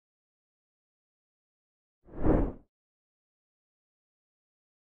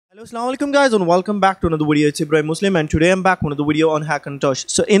Hello, assalamu alaikum guys, and welcome back to another video. It's Ibrahim Muslim, and today I'm back with another video on Hackintosh.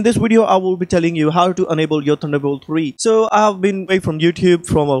 So in this video I will be telling you how to enable your Thunderbolt 3. So I have been away from YouTube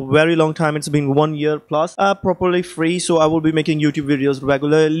from a very long time. It's been 1 year plus, properly free, so I will be making YouTube videos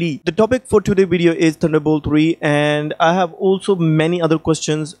regularly. The topic for today's video is Thunderbolt 3, and I have also many other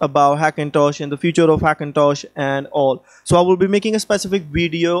questions about Hackintosh and the future of Hackintosh and all. So I will be making a specific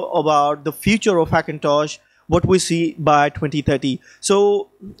video about the future of Hackintosh, what we see by 2030. So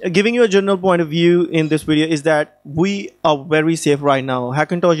giving you a general point of view in this video is that we are very safe right now.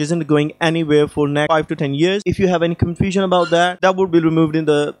 Hackintosh isn't going anywhere for next 5 to 10 years. If you have any confusion about that, that will be removed in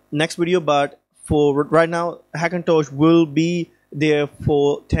the next video, but for right now Hackintosh will be there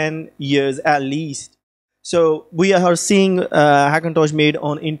for 10 years at least. So we are seeing Hackintosh made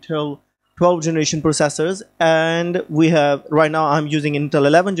on Intel 12 generation processors, and we have right now I'm using Intel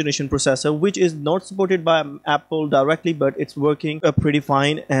 11 generation processor, which is not supported by Apple directly, but it's working pretty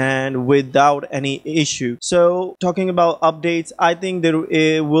fine and without any issue. So talking about updates, I think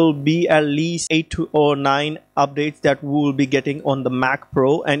there will be at least 8 or 9 updates that we will be getting on the Mac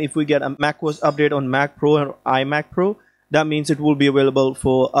Pro, and if we get a macOS update on Mac Pro and iMac Pro, that means it will be available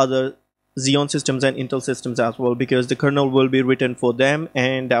for other Xeon systems and Intel systems as well, because the kernel will be written for them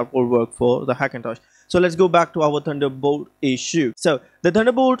and that will work for the Hackintosh. So let's go back to our Thunderbolt issue. So the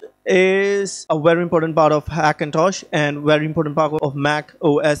Thunderbolt is a very important part of Hackintosh and very important part of Mac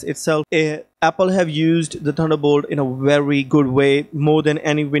OS itself. Apple have used the Thunderbolt in a very good way, more than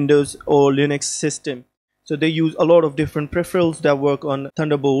any Windows or Linux system. So they use a lot of different peripherals that work on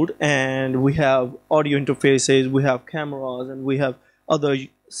Thunderbolt, and we have audio interfaces, we have cameras, and we have other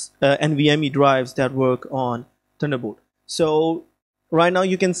NVMe drives that work on Thunderbolt. So right now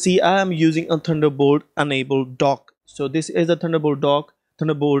you can see I am using a Thunderbolt enabled dock. So this is a Thunderbolt dock,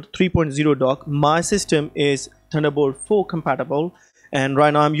 Thunderbolt 3.0 dock. My system is Thunderbolt 4 compatible, and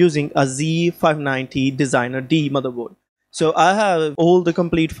right now I'm using a Z590 Designer D motherboard. So I have all the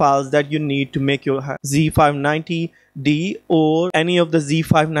complete files that you need to make your Z590D or any of the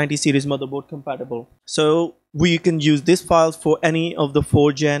Z590 series motherboard compatible. So we can use these files for any of the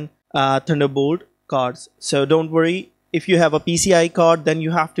 4 gen Thunderbolt cards. So don't worry, if you have a PCI card, then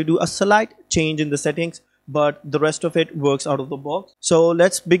you have to do a slight change in the settings, but the rest of it works out of the box. So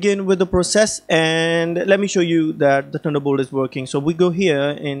let's begin with the process, and let me show you that the Thunderbolt is working. So we go here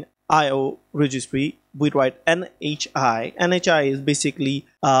in IO registry, we write NHI. NHI is basically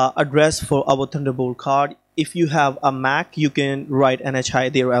address for our Thunderbolt card. If you have a Mac, you can write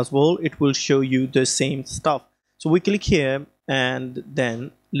NHI there as well. It will show you the same stuff. So we click here and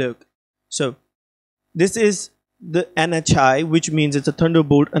then look. So this is the NHI, which means it's a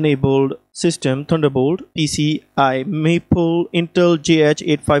Thunderbolt enabled system. Thunderbolt PCI Maple Intel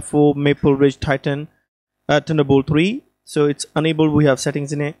JH854 Maple Ridge Titan Thunderbolt 3. So it's enabled, we have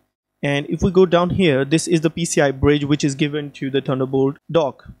settings in it. And if we go down here, this is the PCI bridge which is given to the Thunderbolt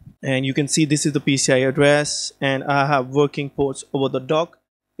dock, and you can see this is the PCI address, and I have working ports over the dock.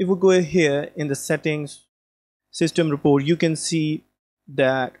 If we go here in the settings system report, you can see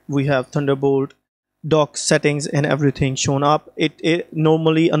that we have Thunderbolt dock settings and everything shown up.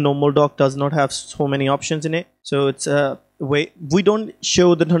 Normally a normal dock does not have so many options in it, so it's a way we don't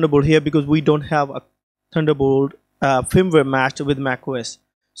show the Thunderbolt here because we don't have a Thunderbolt firmware matched with macOS.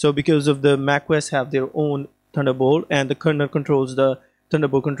 So because of the macOS have their own Thunderbolt and the kernel controls the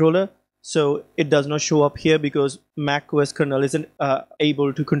Thunderbolt controller, so it does not show up here because macOS kernel isn't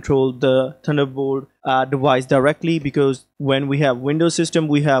able to control the Thunderbolt device directly, because when we have Windows system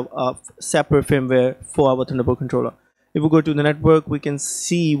we have a separate firmware for our Thunderbolt controller. If we go to the network, we can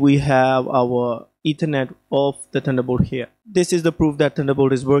see we have our Ethernet of the Thunderbolt here. This is the proof that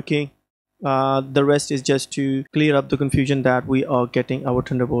Thunderbolt is working. The rest is just to clear up the confusion that we are getting our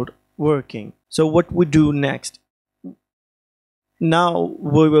Thunderbolt working. So what we do next? Now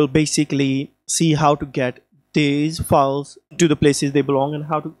we will basically see how to get these files to the places they belong and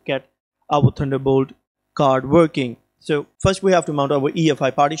how to get our Thunderbolt card working. So first we have to mount our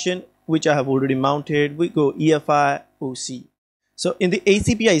EFI partition, which I have already mounted. We go EFI OC. So in the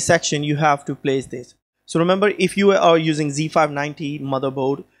ACPI section you have to place this. So remember, if you are using Z590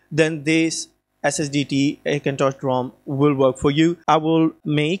 motherboard, then this SSDT Hackintosh ROM will work for you. I will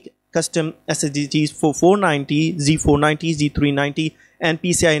make custom SSDTs for 490, Z490, Z390 and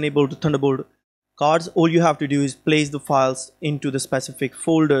PCI enabled Thunderbolt cards. All you have to do is place the files into the specific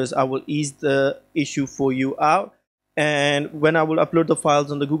folders. I will ease the issue for you out, and when I will upload the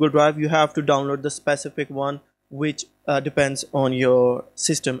files on the Google Drive, you have to download the specific one which depends on your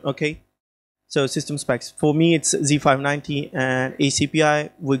system. Okay, So system specs, for me it's Z590 and ACPI.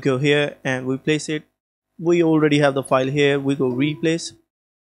 We go here and we place it. We already have the file here. We go replace.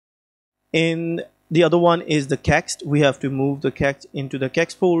 In the other one is the kext. We have to move the kext into the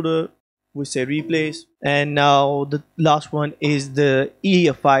kext folder. We say replace, and now the last one is the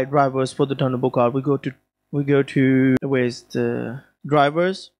EFI drivers for the Thunderbolt card. We go to where's the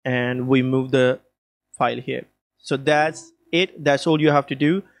drivers, and we move the file here. So that's it. That's all you have to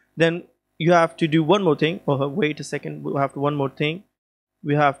do. Then you have to do one more thing. Oh, wait a second. We have to one more thing.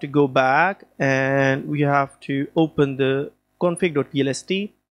 We have to go back and we have to open the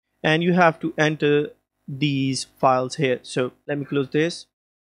config.plst, and you have to enter these files here. So let me close this.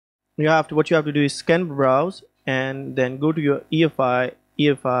 What you have to do is scan browse and then go to your EFI,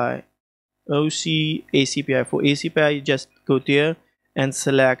 OC, ACPI. For ACPI, you just go there and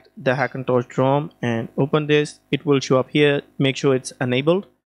select the Hackintosh DROM and open this. It will show up here. Make sure it's enabled.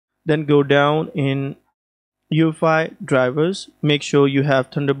 Then go down in UEFI drivers. Make sure you have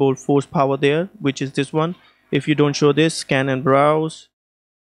Thunderbolt Force Power there, which is this one. If you don't show this, scan and browse.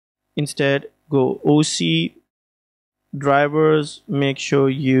 Instead, go OC drivers. Make sure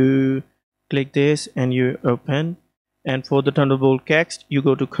you click this and you open. And for the Thunderbolt kext, you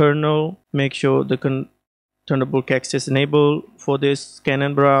go to kernel. Make sure the Thunderbolt kext is enabled. For this, scan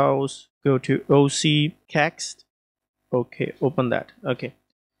and browse. Go to OC kext. Okay, open that. Okay,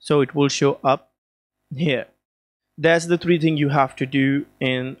 so it will show up here. That's the three things you have to do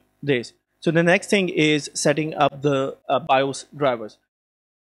in this. So the next thing is setting up the BIOS drivers.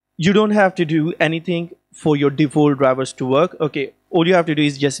 You don't have to do anything for your default drivers to work. Okay, all you have to do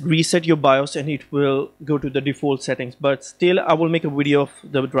is just reset your BIOS and it will go to the default settings. But still, I will make a video of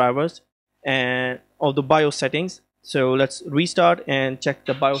the drivers and of the BIOS settings. So let's restart and check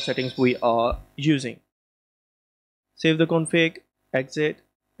the BIOS settings we are using. Save the config, exit,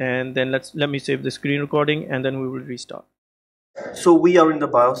 and then let me save the screen recording, and then we will restart. So we are in the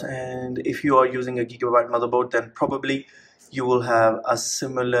BIOS, and if you are using a gigabyte motherboard, then probably you will have a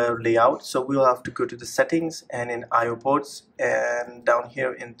similar layout. So we will have to go to the settings, and in IO ports, and down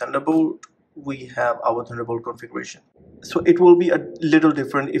here in Thunderbolt we have our Thunderbolt configuration. So it will be a little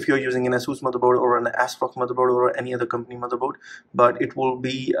different if you're using an ASUS motherboard or an ASRock motherboard or any other company motherboard, but it will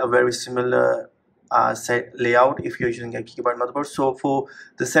be a very similar set layout if you're using a gigabyte motherboard. So for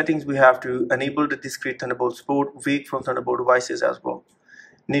the settings, we have to enable the discrete Thunderbolt support, wake from Thunderbolt devices as well.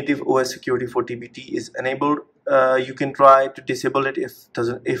 Native OS security for TBT is enabled. You can try to disable it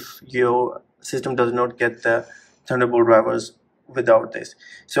if your system does not get the Thunderbolt drivers without this.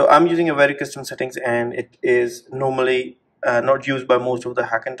 So I'm using a very custom settings, and it is normally not used by most of the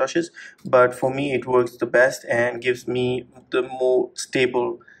Hackintoshes, but for me it works the best and gives me the more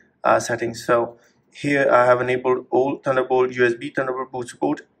stable settings. So here I have enabled all Thunderbolt USB, Thunderbolt boot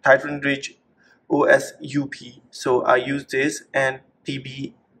support, Titan Ridge OS UP. So I use this, and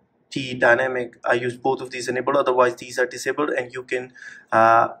TBT dynamic, I use both of these enabled. Otherwise these are disabled, and you can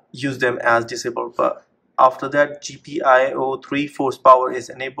use them as disabled. But after that, GPIO3 force power is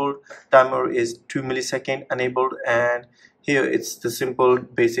enabled, timer is 2 millisecond enabled, and here it's the simple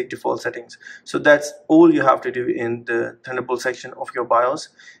basic default settings. So that's all you have to do in the Thunderbolt section of your BIOS,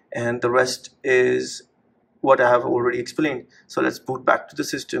 and the rest is what I have already explained. So let's boot back to the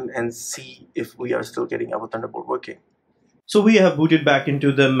system and see if we are still getting our Thunderbolt working. So we have booted back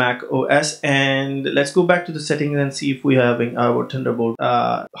into the Mac OS, and let's go back to the settings and see if we are having our Thunderbolt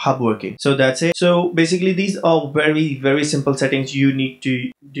hub working. So that's it. So basically these are very simple settings you need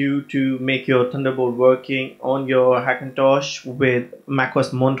to do to make your Thunderbolt working on your Hackintosh with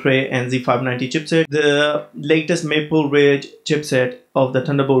macOS Monterey and Z590 chipset. The latest Maple Ridge chipset of the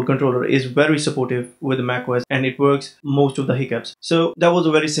Thunderbolt controller is very supportive with the macOS, and it works most of the hiccups. So that was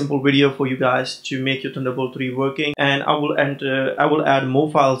a very simple video for you guys to make your Thunderbolt 3 working, and I will add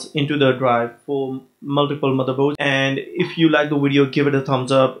more files into the drive for multiple motherboards. And if you like the video, give it a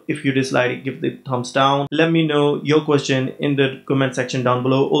thumbs up. If you dislike it, give it a thumbs down. Let me know your question in the comment section down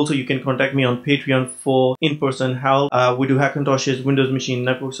below. Also, you can contact me on Patreon for in-person help. We do Hackintoshes, Windows machine,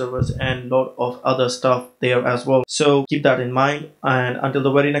 network servers, and a lot of other stuff there as well. So keep that in mind, and until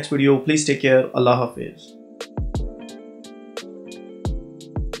the very next video, please take care. Allah Hafiz.